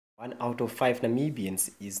1 out of 5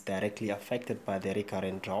 Namibians is directly affected by the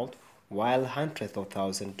recurrent drought, while hundreds of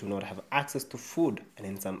thousands do not have access to food and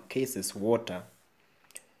in some cases water.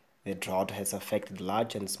 The drought has affected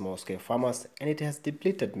large and small-scale farmers, and it has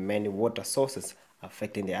depleted many water sources,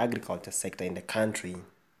 affecting the agriculture sector in the country.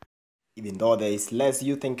 Even though there is less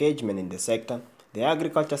youth engagement in the sector, the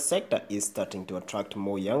agriculture sector is starting to attract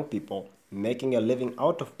more young people, making a living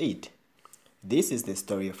out of it. This is the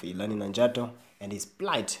story of Ileni Nandjato and his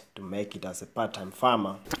plight to make it as a part-time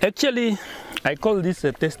farmer. Actually, I call this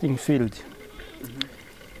a testing field.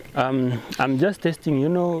 I'm just testing, you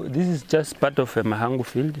know, this is just part of a Mahangu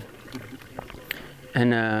field.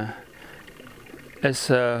 And as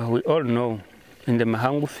we all know, in the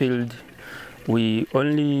Mahangu field, we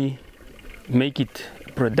only make it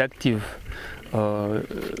productive,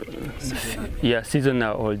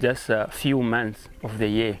 seasonal or just a few months of the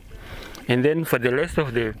year. And then for the rest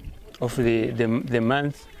of the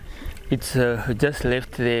months, it's just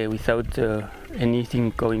left there without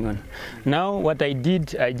anything going on. Now what I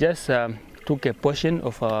did, I just took a portion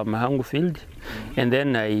of our Mahangu field and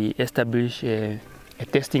then I established a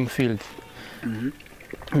testing field.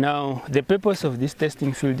 Now the purpose of this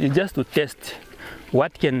testing field is just to test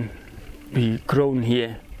what can be grown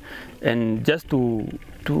here, and just the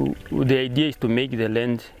idea is to make the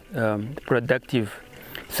land productive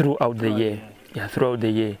throughout the year. Yeah, throughout the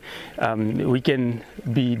year. We can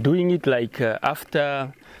be doing it like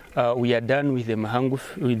after we are done with the Mahangu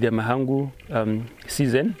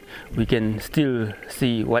season, we can still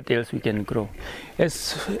see what else we can grow.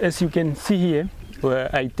 As you can see here,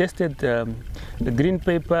 I tested the green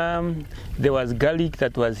pepper. There was garlic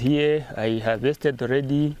that was here. I harvested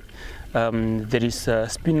already. There is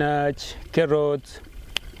spinach, carrots.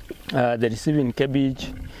 There is even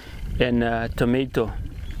cabbage and tomato.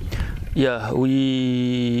 Yeah,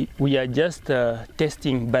 we are just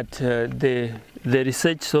testing, but the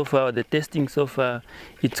research so far, the testing so far,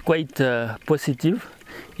 it's quite positive.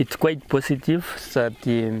 It's quite positive that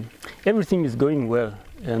everything is going well,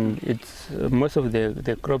 and it's most of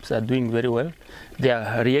the crops are doing very well. They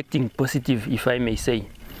are reacting positive, if I may say,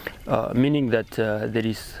 meaning that there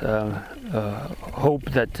is hope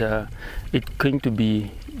that it's going to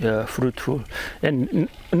be fruitful. And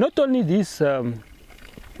not only this.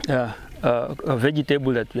 A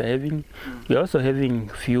vegetable that we are having. We are also having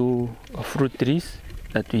few fruit trees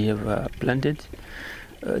that we have planted.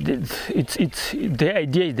 The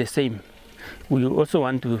idea is the same. We also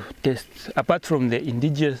want to test, apart from the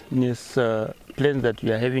indigenous plants that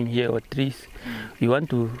we are having here or trees, we want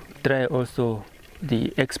to try also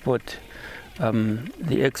the export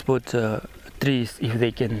trees, if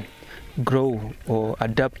they can grow or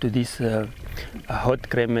adapt to this hot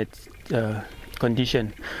climate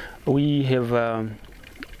condition. We have the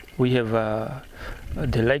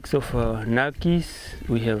likes of narkis,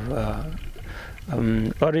 we have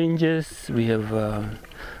oranges, we have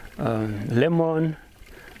lemon,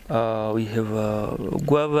 we have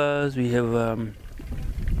guavas, we have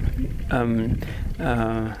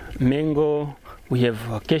mango, we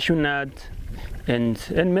have cashew nut, and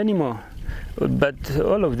many more. But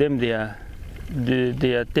all of them, they are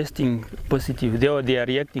testing positive. They are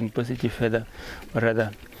reacting positive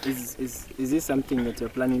rather. Is this something that you're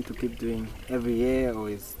planning to keep doing every year, or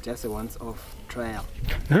is just a once-off trial?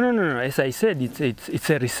 No. As I said, it's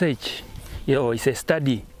a research, or it's a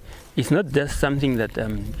study. It's not just something that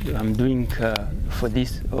I'm doing for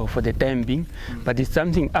this or for the time being, but it's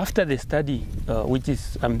something after the study, which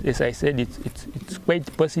is, as I said, it's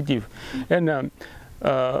quite positive, and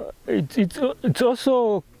it's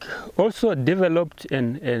also developed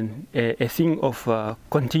a thing of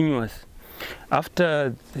continuous.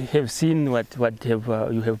 After you have seen what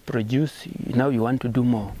you have produced, now you want to do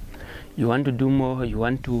more. You want to do more. You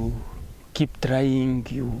want to keep trying.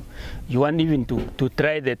 You want even to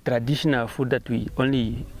try the traditional food that we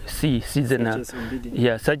only see seasonal. Such as ombidi.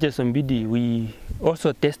 Yeah, such as ombidi. We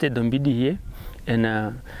also tested ombidi here, and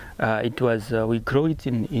it was we grow it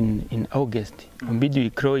in August. Ombidi, we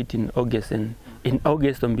grow it in August, and in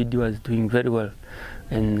August ombidi was doing very well.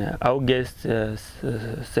 In August,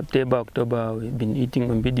 September, October, we've been eating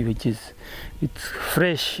ombidi, which is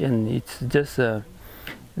fresh, and it's just the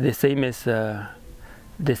same as the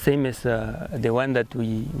one that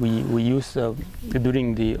we use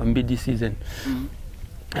during the ombidi season.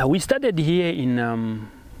 We started here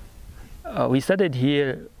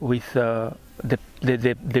with the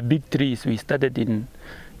big trees. We started in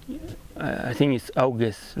I think it's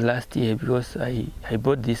August last year, because I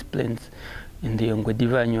bought these plants in the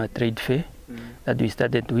Ongwediva annual trade fair that we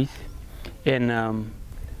started with, and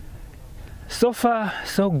so far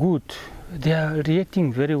so good. they are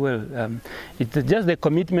reacting very well. It's just the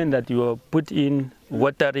commitment that you put in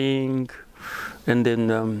watering, and then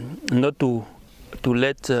not to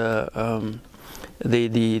let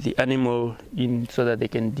the animal in so that they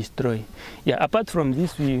can destroy. Yeah. Apart from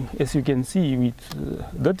this, as you can see,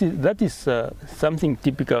 that is something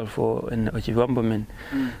typical for an Ochivamboman.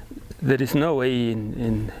 There is no way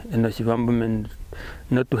in Ochivamboman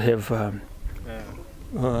not to have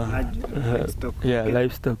livestock,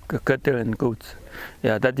 cattle and goats.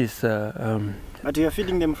 Yeah, that is. But you are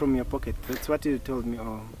feeding them from your pocket. That's what you told me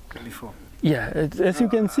before. Yeah, as you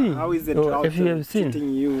can see. How is the drought if you have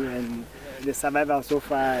seen you and the survival so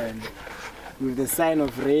far, and with the sign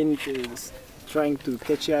of rain trying to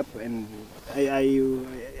catch up? And do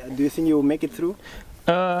you think you will make it through?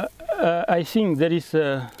 I think there is.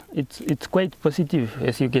 It's quite positive,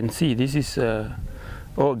 as you can see. This is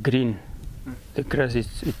all green. The grass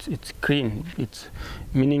it's green. It's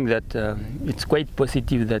meaning that it's quite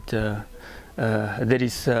positive that there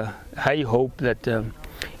is high hope that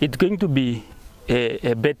it's going to be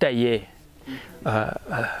a better year. For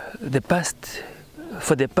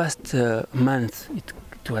the past months, it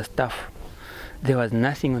was tough. There was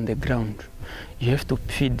nothing on the ground. You have to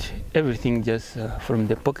feed everything just from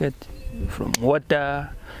the pocket, from water.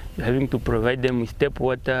 You're having to provide them with tap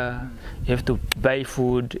water. You have to buy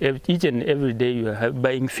food. Each and every day you are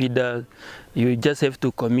buying feeder. You just have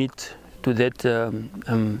to commit to that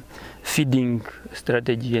feeding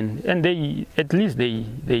strategy, and they at least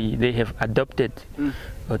they have adopted to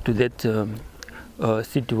that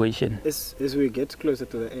situation. As we get closer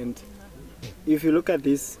to the end, if you look at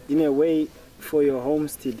this in a way, for your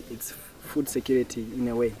homestead, it's food security in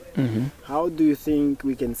a way. How do you think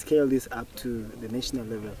we can scale this up to the national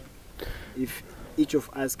level? If each of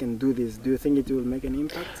us can do this, do you think it will make an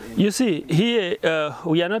impact? You see, here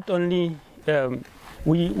we are not only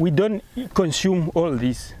we don't consume all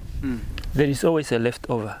this. There is always a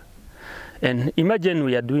leftover, and imagine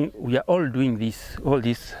we are all doing this, all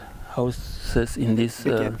these houses in these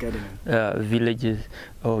villages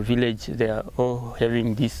or village, they are all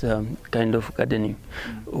having this kind of gardening.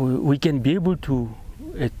 We can be able to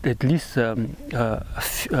at least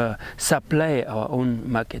supply our own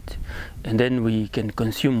market, and then we can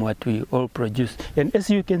consume what we all produce. And as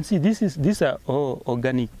you can see, these are all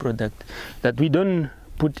organic products that we don't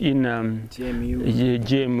put in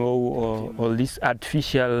GMO or these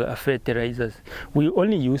artificial fertilizers. We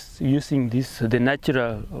only using the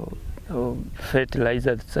natural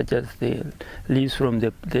fertilizers, such as the leaves from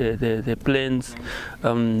the plants,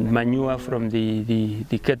 manure from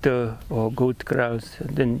the cattle or goat kraals.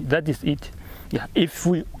 Then that is it. Yeah, if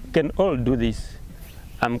we can all do this,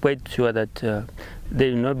 I'm quite sure that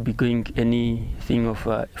there will not be going anything of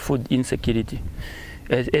food insecurity,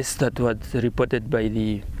 as that was reported by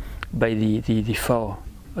the FAO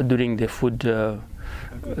during the food the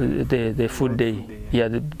food day. Yeah,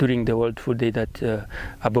 during the World Food Day, that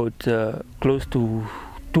about close to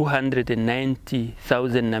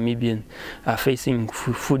 290,000 Namibians are facing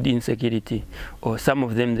food insecurity, or some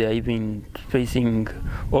of them they are even facing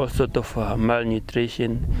all sorts of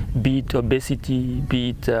malnutrition, be it obesity,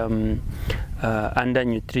 be it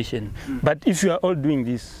undernutrition. But if you are all doing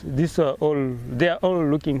this, they are all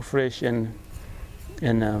looking fresh and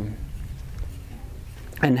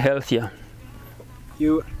healthier.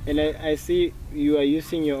 I see you are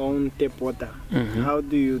using your own tap water. How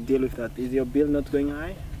do you deal with that? Is your bill not going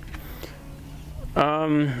high?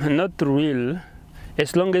 Not real,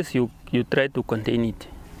 as long as you try to contain it,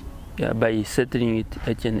 by settling it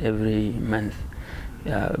each and every month.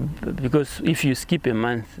 Because if you skip a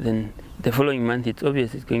month, then the following month it's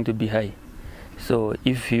obvious it's going to be high. So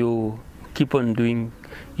if you keep on doing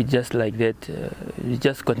it just like that,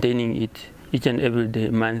 just containing it each and every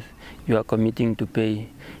month, you are committing to pay.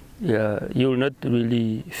 You will not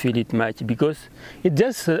really feel it much, because it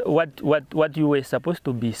just what you were supposed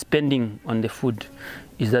to be spending on the food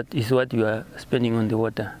is what you are spending on the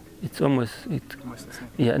water. It's almost the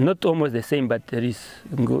same. Not almost the same, but there is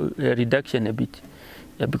a reduction a bit.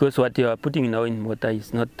 Because what you are putting now in water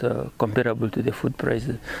is not comparable to the food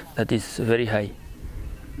prices that is very high.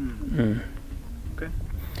 Okay.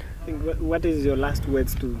 I think what is your last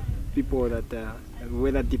words to people that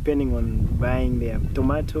whether depending on buying their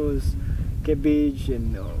tomatoes, cabbage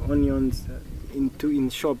and onions in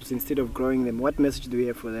shops instead of growing them? What message do we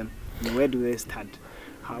have for them, and where do they start?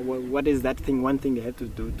 What is that one thing they have to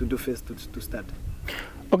do first to start?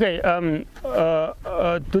 Okay,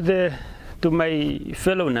 to my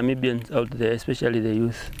fellow Namibians out there, especially the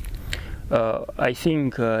youth, I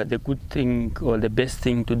think the good thing or the best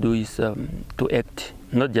thing to do is to act,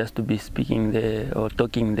 not just to be speaking there or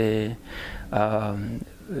talking there.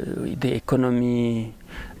 The economy,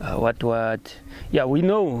 what. Yeah, we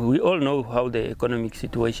all know how the economic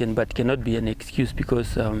situation, but cannot be an excuse,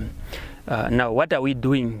 because now what are we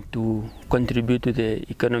doing to contribute to the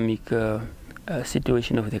economic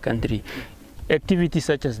situation of the country? Activities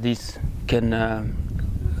such as this can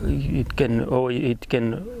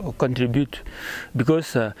contribute,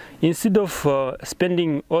 because instead of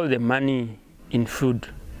spending all the money in food,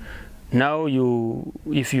 now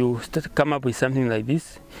if you come up with something like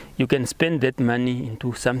this, you can spend that money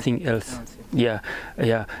into something else. Yeah.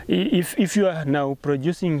 If you are now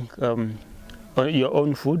producing your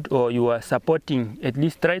own food, or you are supporting, at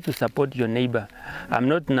least try to support your neighbor. I'm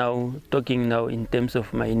not now talking now in terms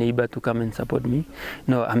of my neighbor to come and support me.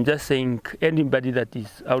 No, I'm just saying anybody that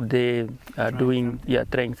is out there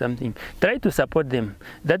trying something, try to support them.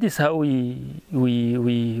 That is how we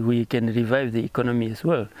can revive the economy as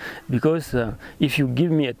well. Because if you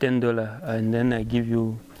give me a $10 and then I give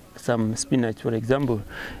you some spinach, for example,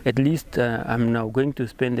 at least I'm now going to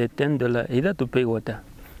spend that $10 either to pay water,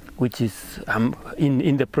 which is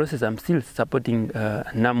in the process I'm still supporting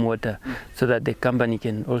NAM water, so that the company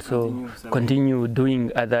can also continue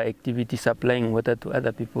doing other activities, supplying water to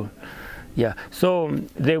other people. Yeah. So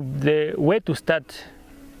the way to start,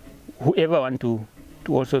 whoever want to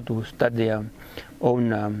also to start their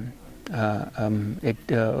own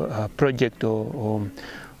project or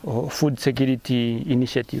food security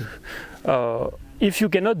initiative. If you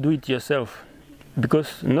cannot do it yourself,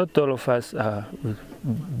 because not all of us are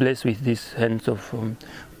blessed with these hands of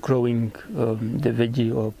growing the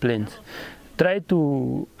veggie or plants, try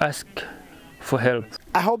to ask for help.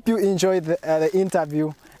 I hope you enjoyed the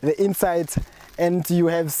interview, the insights, and you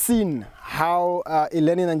have seen how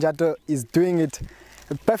Ileni Nandjato is doing it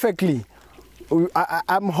perfectly.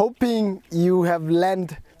 I'm hoping you have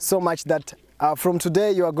learned so much that from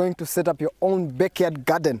today you are going to set up your own backyard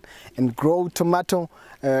garden and grow tomato,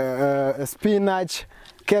 spinach,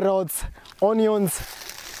 carrots, onions.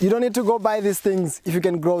 You don't need to go buy these things if you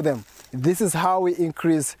can grow them. This is how we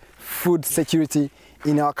increase food security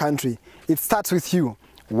in our country. It starts with you.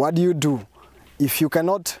 What do you do? If you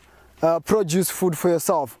cannot produce food for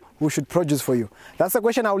yourself, who should produce for you? That's the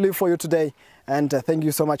question I'll leave for you today, and thank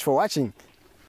you so much for watching.